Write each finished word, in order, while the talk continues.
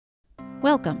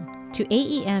Welcome to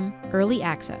AEM Early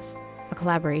Access, a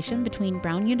collaboration between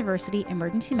Brown University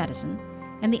Emergency Medicine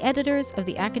and the editors of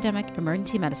the Academic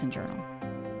Emergency Medicine Journal.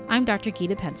 I'm Dr.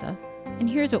 Gita Pensa, and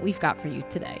here's what we've got for you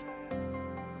today.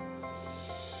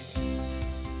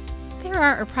 There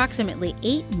are approximately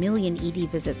 8 million ED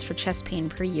visits for chest pain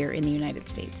per year in the United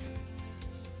States.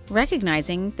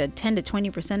 Recognizing that 10 to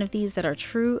 20% of these that are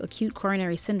true acute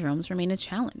coronary syndromes remain a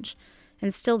challenge.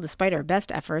 And still, despite our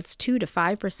best efforts, 2 to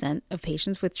 5% of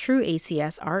patients with true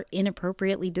ACS are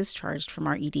inappropriately discharged from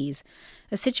our EDs,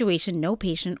 a situation no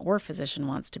patient or physician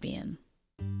wants to be in.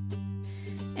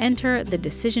 Enter the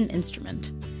decision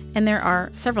instrument, and there are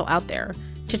several out there,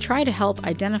 to try to help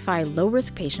identify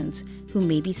low-risk patients who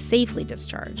may be safely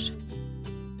discharged.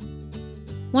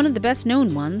 One of the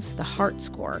best-known ones, the HEART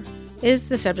score, is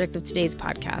the subject of today's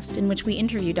podcast, in which we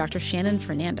interview Dr. Shannon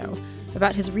Fernando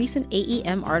about his recent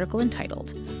AEM article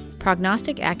entitled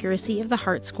Prognostic Accuracy of the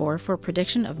HEART Score for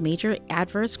Prediction of Major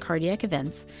Adverse Cardiac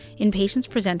Events in Patients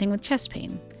Presenting with Chest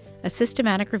Pain, a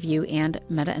Systematic Review and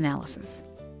Meta-Analysis.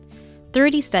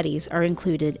 30 studies are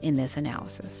included in this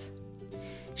analysis.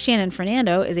 Shannon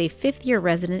Fernando is a fifth-year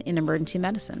resident in emergency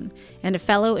medicine and a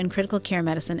fellow in critical care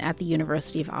medicine at the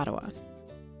University of Ottawa.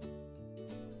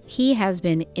 He has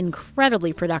been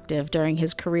incredibly productive during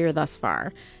his career thus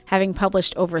far, having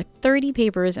published over 30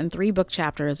 papers and 3 book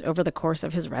chapters over the course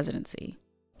of his residency.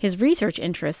 His research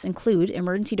interests include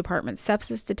emergency department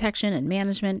sepsis detection and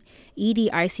management,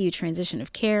 ED-ICU transition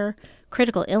of care,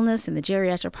 critical illness in the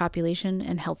geriatric population,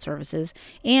 and health services,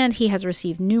 and he has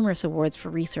received numerous awards for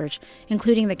research,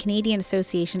 including the Canadian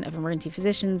Association of Emergency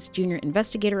Physicians Junior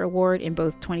Investigator Award in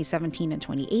both 2017 and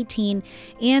 2018,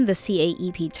 and the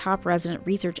CAEP Top Resident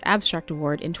Research Abstract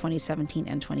Award in 2017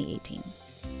 and 2018.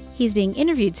 He's being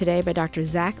interviewed today by Dr.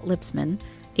 Zach Lipsman,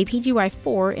 a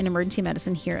PGY4 in emergency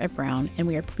medicine here at Brown, and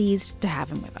we are pleased to have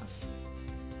him with us.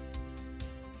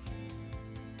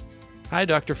 Hi,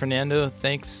 Dr. Fernando.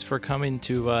 Thanks for coming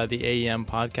to the AEM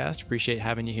podcast. Appreciate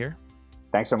having you here.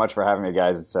 Thanks so much for having me,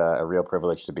 guys. It's a real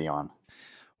privilege to be on.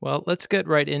 Well, let's get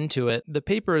right into it. The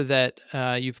paper that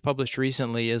you've published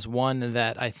recently is one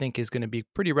that I think is going to be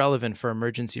pretty relevant for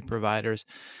emergency providers.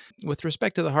 With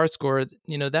respect to the HEART score,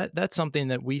 that's something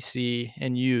that we see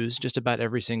and use just about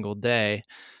every single day.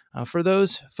 For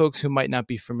those folks who might not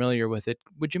be familiar with it,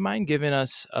 would you mind giving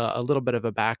us a little bit of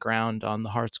a background on the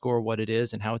HEART score, what it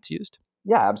is, and how it's used?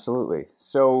 Yeah, absolutely.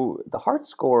 So the HEART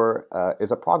score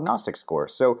is a prognostic score.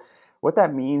 So what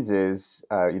that means is,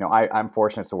 I'm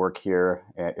fortunate to work here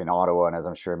in Ottawa, and as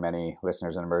I'm sure many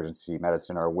listeners in emergency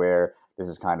medicine are aware, this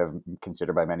is kind of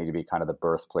considered by many to be kind of the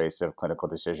birthplace of clinical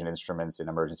decision instruments in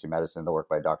emergency medicine, the work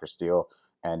by Dr. Steele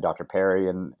and Dr. Perry.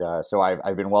 And so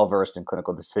I've been well-versed in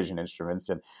clinical decision instruments,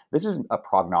 and this is a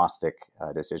prognostic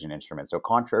decision instrument. So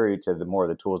contrary to the more of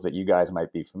the tools that you guys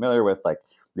might be familiar with, like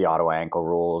the Ottawa ankle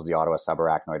rules, the Ottawa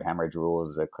subarachnoid hemorrhage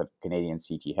rules, the Canadian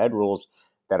CT head rules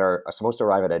that are supposed to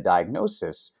arrive at a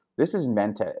diagnosis, this is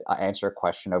meant to answer a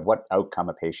question of what outcome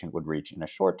a patient would reach in a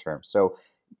short term. So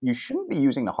you shouldn't be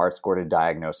using the HEART score to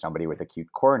diagnose somebody with acute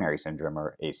coronary syndrome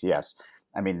or ACS.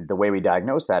 I mean, the way we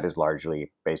diagnose that is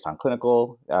largely based on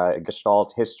clinical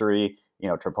gestalt, history,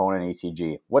 troponin,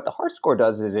 ECG. What the HEART score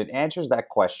does is it answers that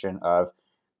question of,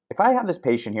 if I have this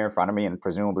patient here in front of me, and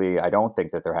presumably I don't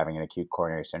think that they're having an acute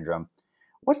coronary syndrome,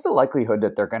 what's the likelihood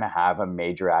that they're going to have a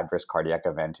major adverse cardiac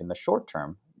event in the short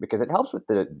term? Because it helps with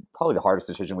probably the hardest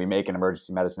decision we make in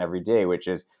emergency medicine every day, which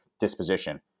is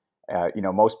disposition.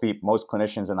 Most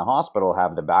clinicians in the hospital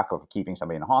have the backup of keeping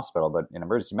somebody in the hospital, but in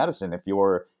emergency medicine, if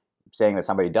you're saying that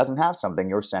somebody doesn't have something,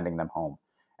 you're sending them home.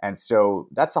 And so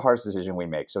that's the hardest decision we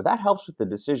make. So that helps with the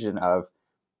decision of,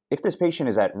 if this patient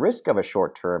is at risk of a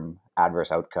short-term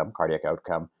adverse outcome, cardiac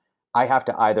outcome, I have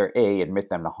to either A, admit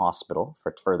them to hospital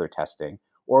for further testing,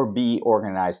 or B,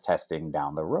 organize testing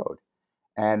down the road.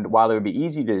 And while it would be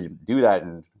easy to do that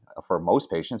for most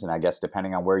patients, and I guess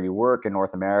depending on where you work in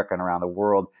North America and around the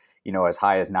world, as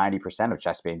high as 90% of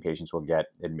chest pain patients will get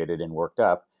admitted and worked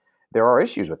up, there are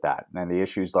issues with that. And the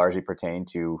issues largely pertain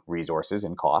to resources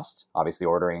and cost. Obviously,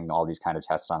 ordering all these kind of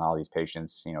tests on all these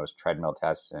patients, as treadmill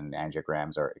tests and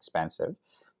angiograms are expensive.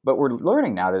 But we're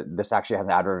learning now that this actually has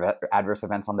adverse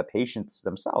events on the patients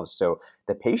themselves. So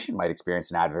the patient might experience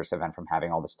an adverse event from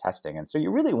having all this testing. And so you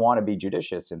really want to be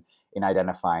judicious in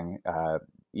identifying,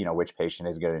 which patient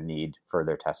is going to need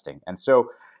further testing. And so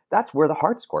that's where the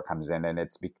HEART score comes in. And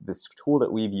it's this tool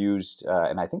that we've used,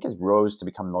 and I think has rose to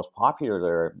become the most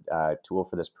popular tool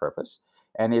for this purpose.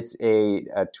 And it's a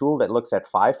tool that looks at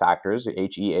 5 factors,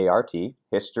 HEART: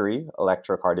 history,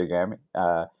 electrocardiogram,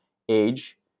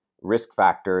 age, risk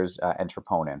factors, and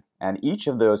troponin. And each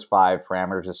of those 5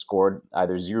 parameters is scored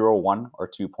either 0, 1, or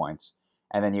 2 points.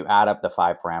 And then you add up the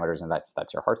 5 parameters, and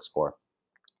that's your heart score.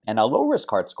 And a low-risk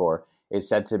heart score is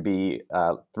said to be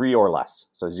 3 or less,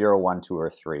 so 0, 1, 2, or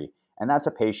 3. And that's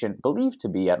a patient believed to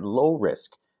be at low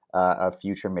risk of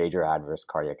future major adverse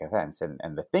cardiac events.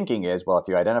 And the thinking is, well, if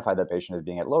you identify the patient as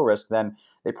being at low risk, then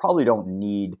they probably don't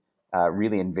need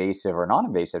really invasive or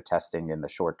non-invasive testing in the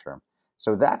short term.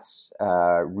 So that's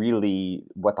really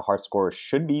what the heart score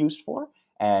should be used for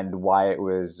and why it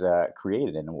was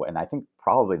created. And I think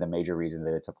probably the major reason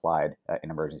that it's applied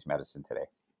in emergency medicine today.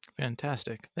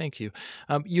 Fantastic. Thank you.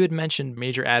 You had mentioned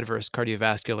major adverse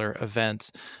cardiovascular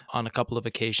events on a couple of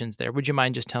occasions there. Would you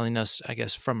mind just telling us, I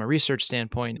guess, from a research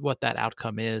standpoint, what that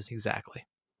outcome is exactly?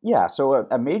 Yeah, so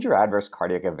a major adverse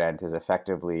cardiac event is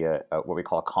effectively what we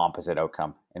call a composite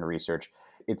outcome in research.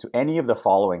 It's any of the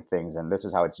following things, and this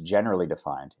is how it's generally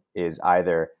defined, is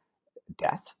either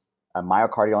death, a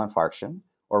myocardial infarction,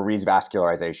 or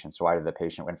revascularization. So either the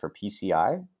patient went for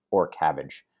PCI or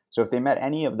CABG. So if they met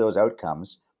any of those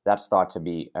outcomes, that's thought to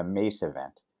be a MACE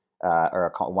event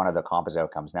or one of the composite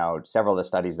outcomes. Now, several of the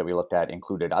studies that we looked at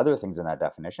included other things in that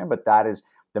definition, but that is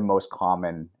the most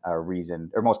common reason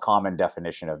or most common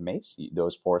definition of MACE,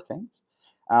 those 4 things.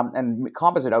 And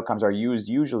composite outcomes are used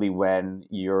usually when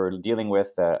you're dealing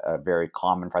with a very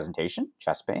common presentation,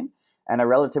 chest pain, and a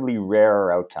relatively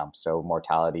rare outcome, so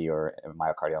mortality or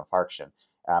myocardial infarction.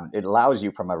 It allows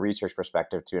you, from a research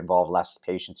perspective, to involve less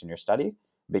patients in your study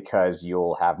because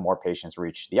you'll have more patients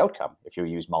reach the outcome if you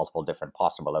use multiple different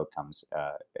possible outcomes.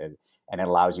 And it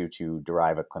allows you to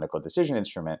derive a clinical decision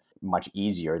instrument much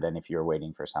easier than if you're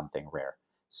waiting for something rare.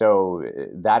 So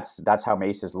that's how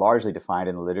MACE is largely defined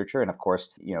in the literature. And of course,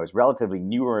 it's relatively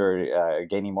newer,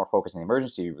 gaining more focus in the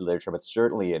emergency literature, but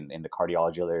certainly in the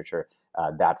cardiology literature,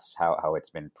 that's how it's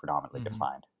been predominantly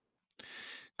defined.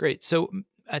 Great. So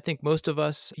I think most of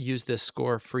us use this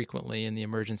score frequently in the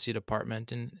emergency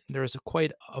department, and there's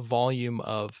quite a volume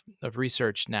of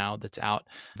research now that's out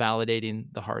validating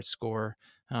the heart score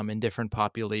in different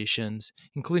populations,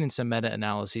 including some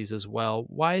meta-analyses as well.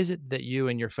 Why is it that you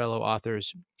and your fellow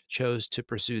authors chose to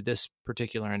pursue this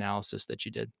particular analysis that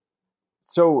you did?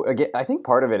 So again, I think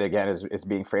part of it again is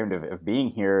being framed of being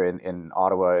here in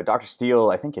Ottawa. Dr.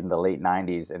 Steele, I think in the late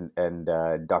 '90s,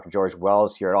 and Dr. George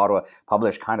Wells here at Ottawa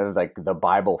published kind of like the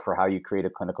Bible for how you create a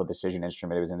clinical decision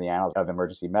instrument. It was in the Annals of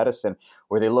Emergency Medicine,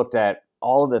 where they looked at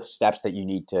all of the steps that you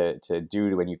need to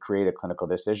do when you create a clinical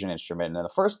decision instrument. And then the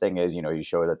first thing is, you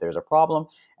show that there's a problem,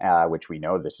 which we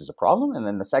know this is a problem. And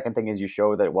then the second thing is you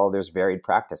show that, well, there's varied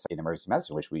practice in emergency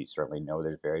medicine, which we certainly know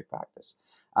there's varied practice.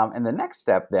 And the next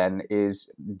step then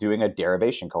is doing a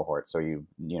derivation cohort. So you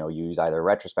use either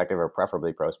retrospective or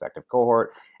preferably prospective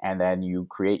cohort, and then you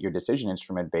create your decision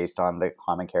instrument based on the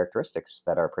common characteristics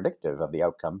that are predictive of the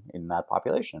outcome in that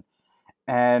population.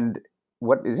 And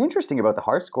what is interesting about the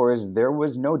heart score is there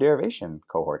was no derivation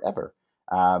cohort ever.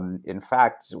 In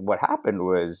fact, what happened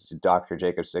was Dr.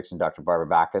 Jacob Six and Dr. Barbara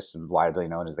Backus, widely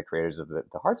known as the creators of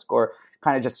the heart score,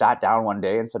 kind of just sat down one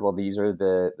day and said, well, these are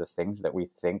the things that we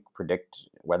think predict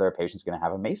whether a patient's going to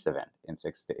have a MACE event in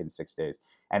 6 days.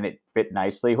 And it fit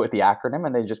nicely with the acronym,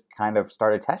 and they just kind of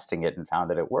started testing it and found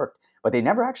that it worked. But they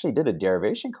never actually did a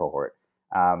derivation cohort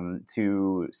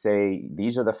to say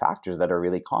these are the factors that are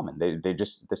really common.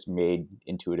 This made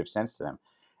intuitive sense to them.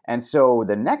 And so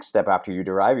the next step after you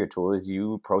derive your tool is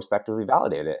you prospectively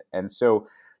validate it. And so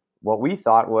what we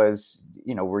thought was,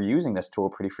 we're using this tool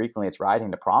pretty frequently. It's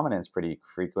rising to prominence pretty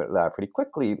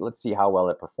quickly. Let's see how well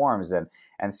it performs.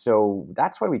 And so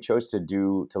that's why we chose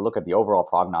to look at the overall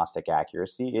prognostic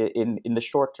accuracy in the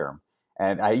short term.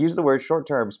 And I use the word short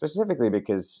term specifically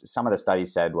because some of the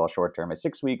studies said, well, short term is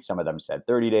 6 weeks. Some of them said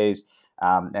 30 days.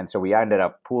 And so we ended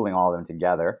up pooling all of them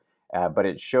together. But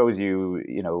it shows you,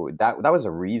 that was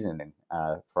a reason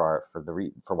for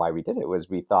why we did it. Was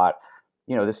we thought,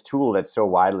 this tool that's so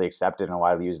widely accepted and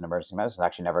widely used in emergency medicine has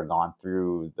actually never gone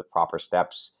through the proper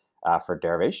steps for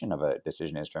derivation of a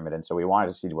decision instrument. And so we wanted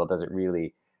to see, well, does it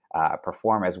really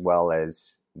perform as well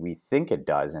as we think it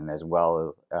does, and as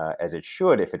well as it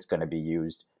should if it's going to be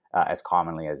used as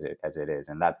commonly as it is.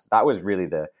 And that was really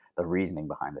the reasoning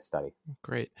behind the study.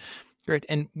 Great.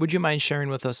 And would you mind sharing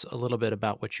with us a little bit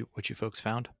about what you folks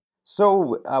found?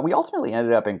 So we ultimately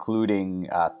ended up including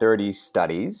 30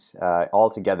 studies.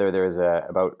 Altogether, there's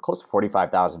about close to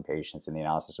 45,000 patients in the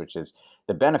analysis, which is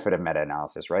the benefit of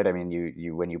meta-analysis, right? I mean,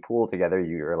 you when you pool together,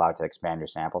 you're allowed to expand your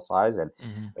sample size. And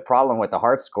the problem with the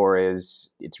heart score is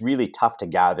it's really tough to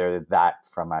gather that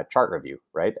from a chart review,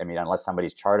 right? I mean, unless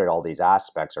somebody's charted all these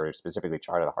aspects or specifically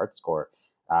charted the heart score,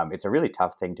 It's a really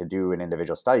tough thing to do in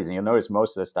individual studies. And you'll notice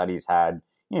most of the studies had,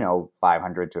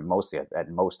 500 to mostly at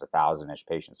most 1,000-ish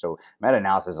patients. So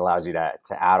meta-analysis allows you to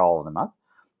add all of them up.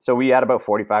 So we had about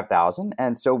 45,000.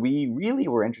 And so we really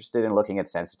were interested in looking at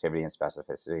sensitivity and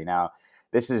specificity. Now,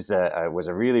 this was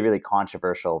a really, really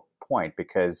controversial point,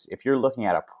 because if you're looking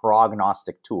at a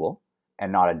prognostic tool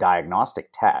and not a diagnostic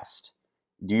test,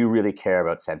 do you really care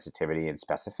about sensitivity and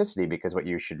specificity? Because what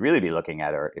you should really be looking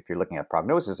at, or if you're looking at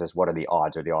prognosis, is what are the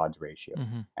odds or the odds ratio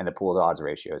and the pooled odds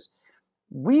ratios.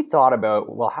 We thought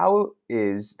about, well, how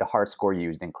is the Hart score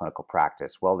used in clinical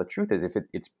practice? Well, the truth is, if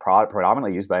it's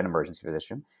predominantly used by an emergency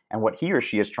physician, and what he or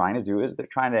she is trying to do is they're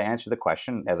trying to answer the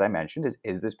question, as I mentioned,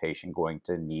 is this patient going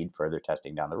to need further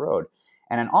testing down the road?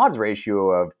 And an odds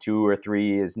ratio of 2 or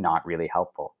 3 is not really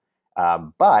helpful.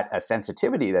 But a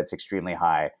sensitivity that's extremely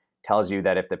high tells you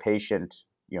that if the patient,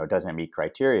 doesn't meet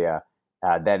criteria,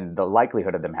 then the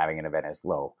likelihood of them having an event is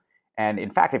low. And in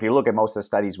fact, if you look at most of the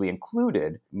studies we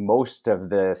included, most of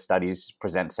the studies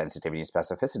present sensitivity and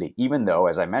specificity, even though,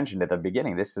 as I mentioned at the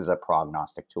beginning, this is a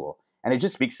prognostic tool. And it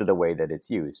just speaks to the way that it's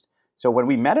used. So when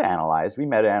we meta-analyzed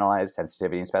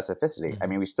sensitivity and specificity. I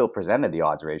mean, we still presented the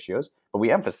odds ratios, but we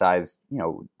emphasized,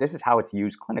 this is how it's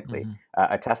used clinically.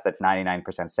 A test that's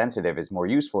 99% sensitive is more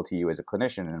useful to you as a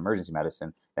clinician in emergency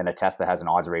medicine than a test that has an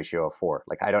odds ratio of 4.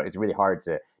 It's really hard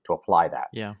to apply that.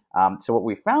 Yeah. So what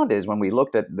we found is when we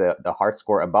looked at the Hart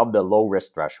score above the low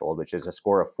risk threshold, which is a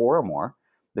score of 4 or more,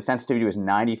 the sensitivity was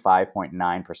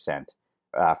 95.9%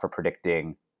 for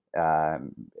predicting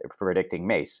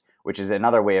MACE, which is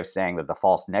another way of saying that the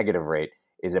false negative rate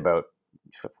is about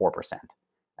 4%.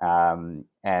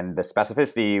 And the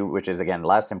specificity, which is again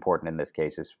less important in this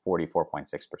case, is 44.6%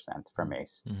 for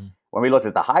MACE. When we looked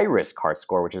at the high risk Hart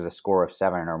score, which is a score of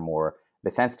 7 or more, the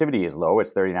sensitivity is low,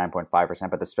 it's 39.5%,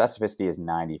 but the specificity is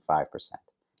 95%.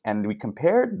 And we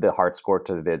compared the Hart score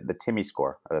to the TIMI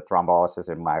score, or the thrombolysis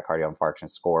and myocardial infarction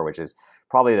score, which is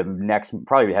probably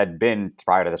had been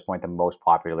prior to this point the most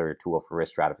popular tool for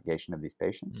risk stratification of these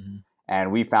patients.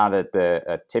 And we found that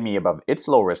the TIMI above its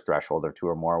low risk threshold of 2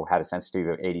 or more had a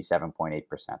sensitivity of 87.8%.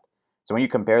 So when you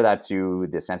compare that to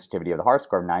the sensitivity of the Hart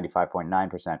score of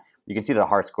 95.9%, you can see that the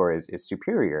Hart score is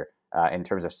superior in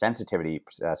terms of sensitivity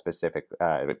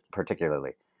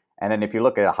particularly. And then if you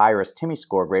look at a high-risk TIMI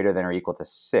score greater than or equal to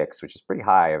 6, which is pretty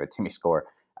high of a TIMI score,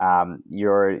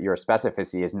 your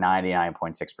specificity is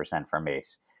 99.6% for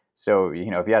MACE. So,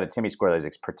 if you had a TIMI score that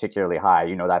is particularly high,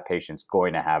 that patient's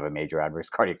going to have a major adverse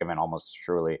cardiac event almost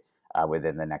surely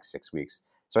within the next 6 weeks.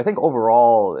 So I think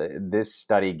overall, this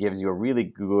study gives you a really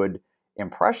good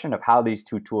impression of how these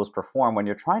two tools perform when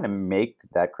you're trying to make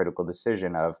that critical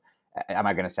decision of, am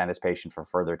I going to send this patient for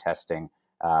further testing?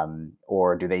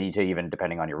 Or do they need to, even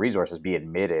depending on your resources, be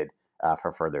admitted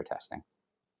for further testing?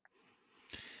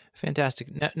 Fantastic.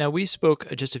 Now, we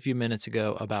spoke just a few minutes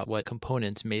ago about what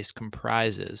components MACE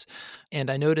comprises. And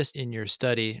I noticed in your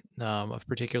study of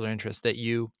particular interest that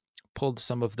you pulled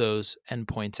some of those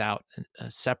endpoints out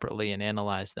separately and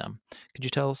analyzed them. Could you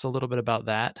tell us a little bit about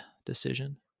that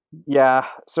decision? Yeah,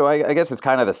 so I guess it's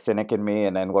kind of the cynic in me,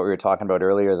 and then what we were talking about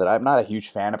earlier, that I'm not a huge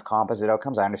fan of composite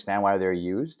outcomes. I understand why they're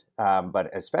used, but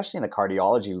especially in the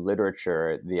cardiology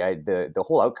literature, the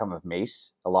whole outcome of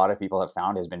MACE, a lot of people have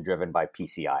found, has been driven by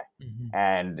PCI.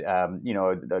 And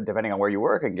depending on where you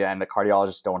work, again, the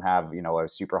cardiologists don't have a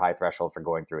super high threshold for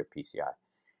going through with PCI.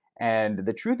 And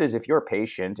the truth is, if you're a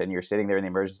patient and you're sitting there in the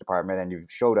emergency department and you've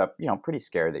showed up, pretty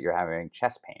scared that you're having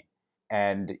chest pain,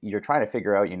 and you're trying to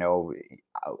figure out,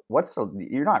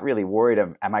 you're not really worried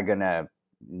of, am I going to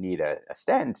need a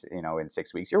stent, in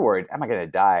 6 weeks? You're worried, am I going to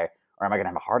die, or am I going to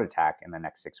have a heart attack in the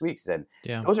next 6 weeks? And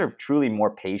those are truly more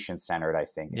patient-centered, I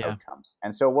think, outcomes.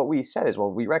 And so what we said is,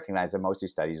 well, we recognize that most of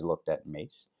these studies looked at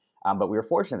MACE, but we were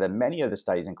fortunate that many of the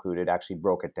studies included actually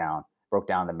broke down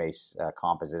the MACE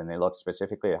composite, and they looked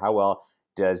specifically at how well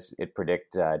does it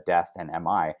predict death and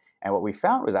MI. And what we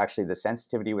found was actually the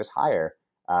sensitivity was higher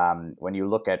when you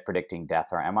look at predicting death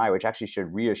or MI, which actually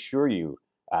should reassure you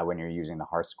when you're using the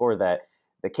Hart score that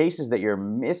the cases that you're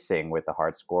missing with the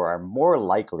Hart score are more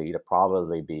likely to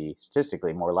probably be,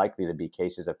 statistically more likely to be,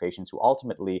 cases of patients who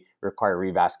ultimately require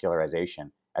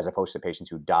revascularization, as opposed to patients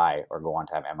who die or go on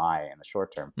to have MI in the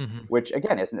short term, which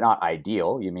again is not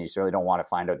ideal. You certainly don't want to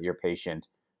find out that your patient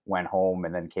went home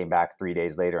and then came back 3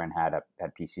 days later and had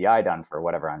PCI done for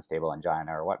whatever, unstable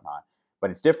angina or whatnot. But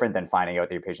it's different than finding out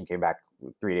that your patient came back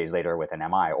 3 days later with an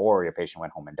MI, or your patient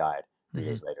went home and died 3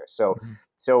 days later. So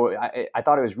I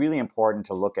thought it was really important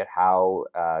to look at how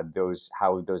those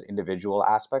individual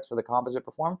aspects of the composite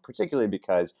perform, particularly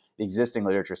because the existing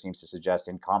literature seems to suggest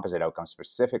in composite outcomes,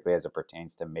 specifically as it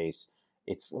pertains to MACE,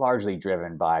 it's largely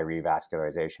driven by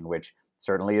revascularization, which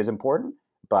certainly is important,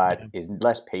 but Yeah. is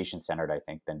less patient-centered, I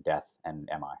think, than death and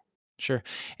MI. Sure.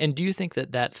 And do you think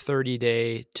that that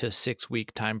 30-day to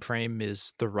 6-week time frame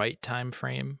is the right time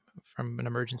frame from an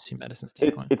emergency medicine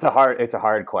standpoint? It's a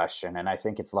hard question, and I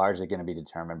think it's largely going to be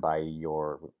determined by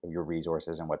your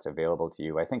resources and what's available to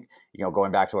you. I think,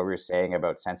 going back to what we were saying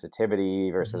about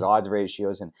sensitivity versus Mhm. odds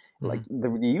ratios, and like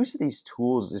Mhm. the use of these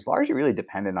tools is largely really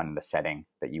dependent on the setting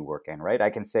that you work in, right?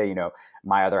 I can say,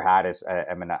 my other hat is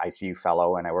I'm an ICU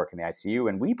fellow and I work in the ICU,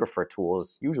 and we prefer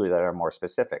tools usually that are more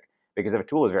specific, because if a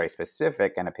tool is very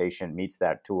specific and a patient meets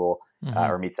that tool, Mhm.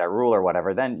 or meets that rule or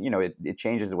whatever, then it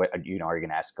changes what, are you going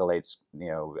to escalate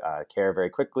care very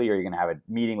quickly, or you're going to have a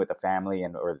meeting with the family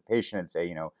and or the patient and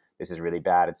say, this is really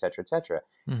bad, et cetera, et cetera.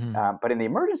 Mhm. But in the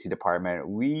emergency department,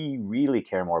 we really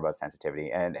care more about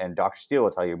sensitivity, and Dr. Steele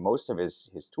will tell you most of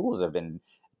his tools have been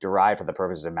derived for the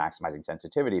purposes of maximizing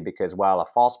sensitivity, because while a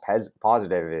false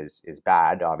positive is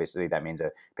bad, obviously that means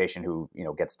a patient who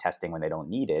gets testing when they don't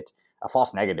need it. A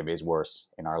false negative is worse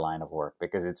in our line of work,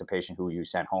 because it's a patient who you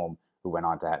sent home who went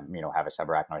on to have a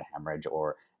subarachnoid hemorrhage,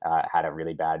 or had a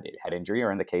really bad head injury,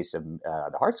 or in the case of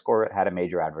the heart score, had a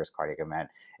major adverse cardiac event.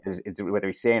 Is what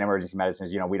we say in emergency medicine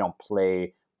is, we don't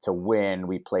play to win,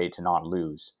 we play to not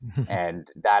lose. And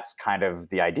that's kind of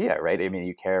the idea, right? I mean,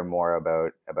 you care more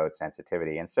about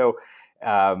sensitivity. And so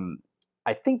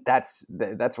I think that's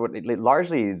what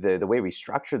largely the way we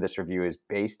structure this review is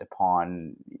based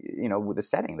upon the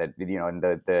setting that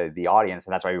and the audience,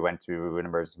 and that's why we went to an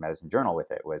emergency medicine journal with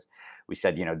it. Was we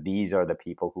said these are the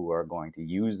people who are going to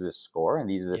use this score, and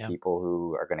these are the Yeah. people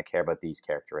who are going to care about these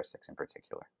characteristics in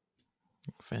particular.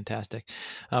 Fantastic.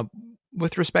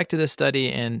 With respect to this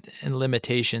study and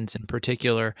limitations in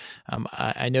particular,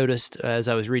 I noticed as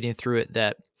I was reading through it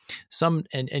that some,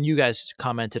 and you guys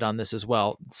commented on this as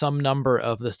well, some number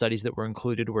of the studies that were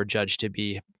included were judged to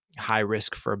be high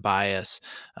risk for bias.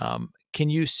 Can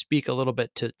you speak a little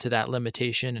bit to that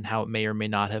limitation and how it may or may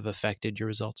not have affected your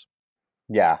results?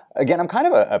 Yeah. Again, I'm kind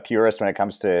of a purist when it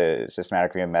comes to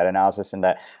systematic review and meta-analysis, in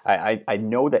that I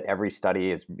know that every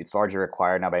study it's largely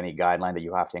required now by any guideline that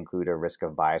you have to include a risk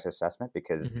of bias assessment,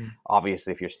 because Hmm.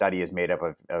 obviously if your study is made up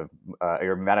of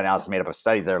your meta-analysis is made up of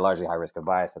studies that are largely high risk of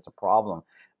bias, that's a problem.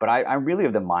 But I'm really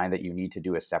of the mind that you need to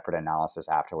do a separate analysis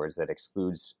afterwards that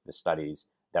excludes the studies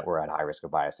that were at high risk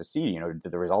of bias, to see, did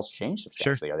the results change Sure.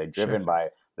 substantially? Are they Sure. driven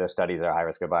by the studies that are high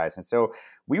risk of bias? And so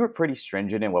we were pretty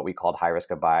stringent in what we called high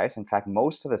risk of bias. In fact,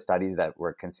 most of the studies that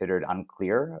were considered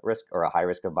unclear risk or a high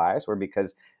risk of bias were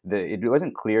because it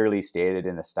wasn't clearly stated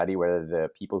in the study whether the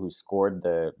people who scored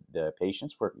the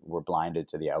patients were blinded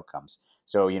to the outcomes.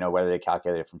 So, whether they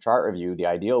calculated from chart review, the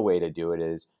ideal way to do it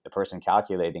is the person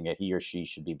calculating it, he or she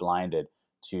should be blinded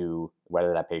to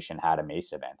whether that patient had a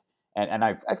MACE event. And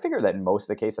I figure that in most of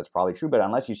the case, that's probably true, but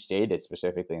unless you state it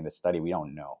specifically in the study, we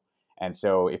don't know. And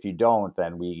so if you don't,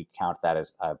 then we count that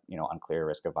as a unclear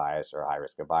risk of bias or high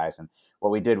risk of bias. And what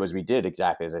we did was we did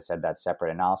exactly as I said, that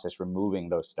separate analysis, removing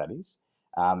those studies.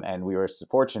 And we were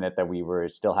fortunate that we were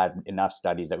still had enough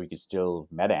studies that we could still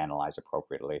meta-analyze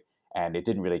appropriately, and it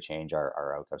didn't really change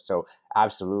our outcomes. So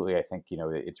absolutely, I think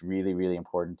it's really, really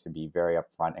important to be very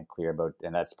upfront and clear about,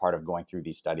 and that's part of going through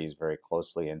these studies very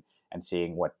closely and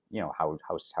seeing what how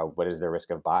what is their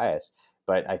risk of bias.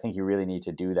 But I think you really need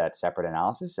to do that separate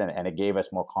analysis, and it gave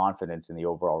us more confidence in the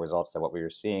overall results that what we were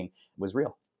seeing was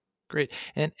real. Great.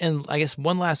 And I guess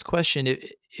one last question.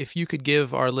 If you could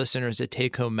give our listeners a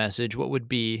take-home message, what would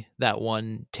be that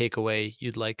one takeaway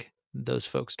you'd like those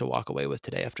folks to walk away with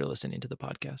today after listening to the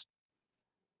podcast?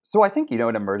 So I think, in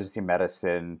emergency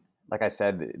medicine, like I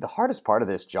said, the hardest part of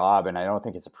this job, and I don't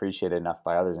think it's appreciated enough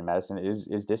by others in medicine,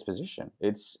 is disposition.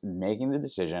 It's making the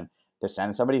decision to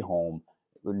send somebody home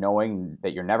knowing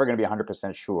that you're never going to be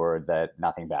 100% sure that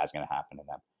nothing bad is going to happen to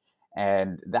them.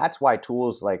 And that's why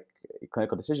tools like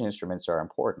clinical decision instruments are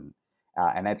important.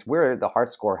 And that's where the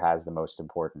heart score has the most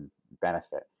important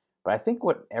benefit. But I think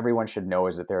what everyone should know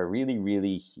is that there are really,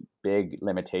 really big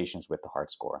limitations with the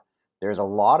heart score. There's a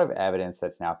lot of evidence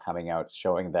that's now coming out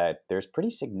showing that there's pretty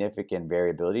significant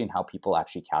variability in how people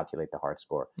actually calculate the heart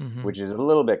score, Hmm. which is a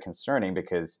little bit concerning,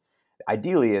 because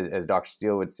ideally, as Dr.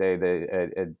 Steele would say,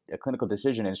 a clinical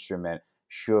decision instrument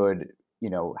should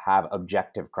have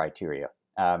objective criteria,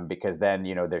 because then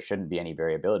there shouldn't be any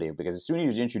variability. Because as soon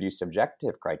as you introduce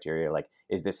subjective criteria, like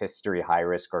is this history high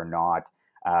risk or not,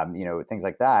 things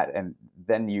like that, and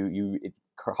then it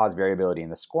cause variability in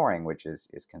the scoring, which is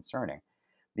concerning.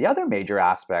 The other major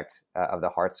aspect of the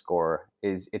heart score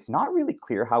is it's not really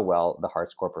clear how well the heart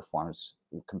score performs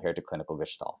compared to clinical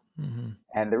gestalt. Hmm.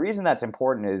 And the reason that's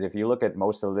important is if you look at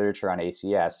most of the literature on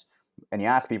ACS, and you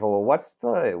ask people, well,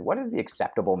 what is the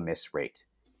acceptable miss rate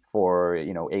for,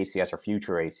 ACS or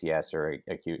future ACS or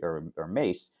acute or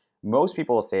MACE? Most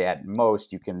people will say at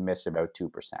most you can miss about 2%.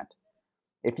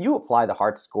 If you apply the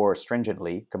Hart score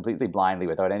stringently, completely blindly,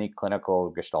 without any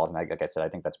clinical gestalt, and like I said, I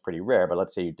think that's pretty rare, but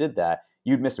let's say you did that,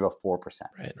 you'd miss about 4%.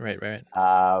 Right.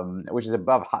 Which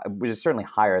is certainly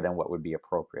higher than what would be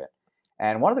appropriate.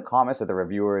 And one of the comments that the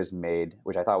reviewers made,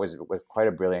 which I thought was quite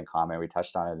a brilliant comment, we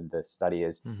touched on it in the study,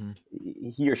 is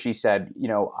he or she said,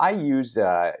 I use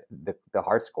the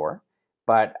Hart score,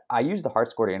 but I use the Hart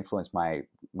score to influence my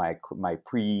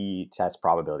pre-test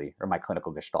probability or my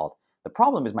clinical gestalt. The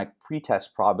problem is my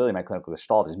pre-test probability, my clinical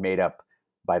gestalt, is made up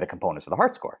by the components of the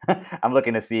Hart score. I'm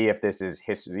looking to see if this is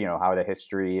history, how the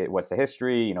history, what's the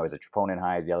history, is the troponin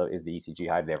high, is the ECG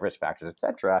high, do they have risk factors,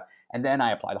 etc. And then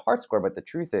I apply the Hart score. But the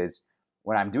truth is,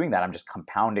 when I'm doing that, I'm just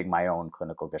compounding my own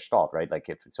clinical gestalt, right? Like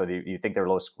you think they're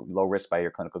low risk by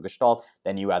your clinical gestalt,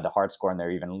 then you add the Hart score and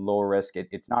they're even lower risk.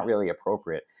 It's not really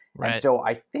appropriate. Right. And so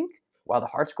I think while the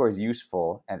Hart score is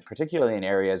useful, and particularly in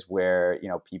areas where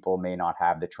people may not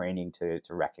have the training to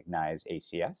recognize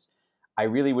ACS, I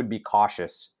really would be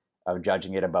cautious of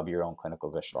judging it above your own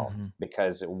clinical gestalt,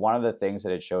 because one of the things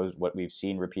that it shows, what we've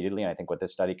seen repeatedly, and I think what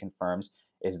this study confirms,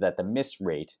 is that the miss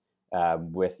rate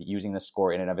with using the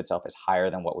score in and of itself is higher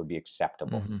than what would be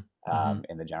acceptable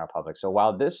in the general public. So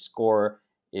while this score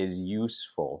is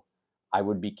useful, I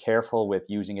would be careful with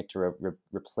using it to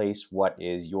replace what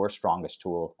is your strongest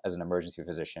tool as an emergency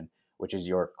physician, which is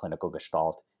your clinical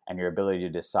gestalt and your ability to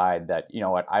decide that,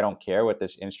 I don't care what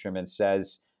this instrument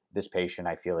says, this patient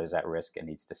I feel is at risk and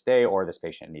needs to stay, or this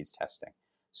patient needs testing.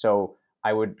 So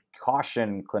I would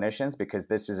caution clinicians, because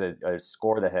this is a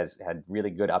score that has had really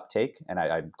good uptake, and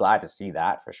I'm glad to see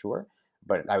that for sure.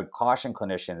 But I would caution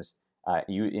clinicians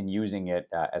in using it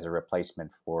as a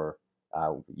replacement for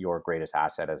your greatest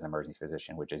asset as an emergency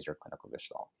physician, which is your clinical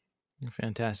gestalt.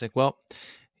 Fantastic. Well,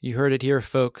 you heard it here,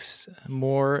 folks.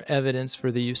 More evidence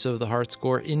for the use of the Hart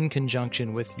score in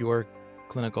conjunction with your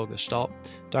clinical gestalt.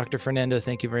 Dr. Fernando,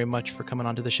 thank you very much for coming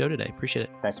on to the show today. Appreciate it.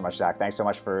 Thanks so much, Zach. Thanks so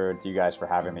much to you guys for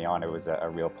having me on. It was a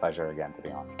real pleasure again to be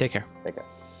on. Take care. Take care.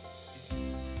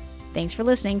 Thanks for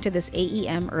listening to this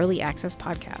AEM Early Access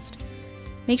podcast.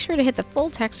 Make sure to hit the full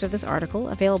text of this article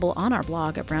available on our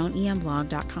blog at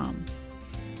brownemblog.com.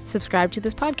 Subscribe to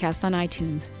this podcast on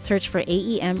iTunes. Search for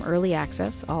AEM Early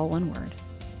Access, all one word.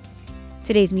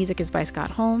 Today's music is by Scott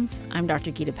Holmes. I'm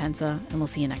Dr. Gita Pensa, and we'll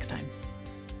see you next time.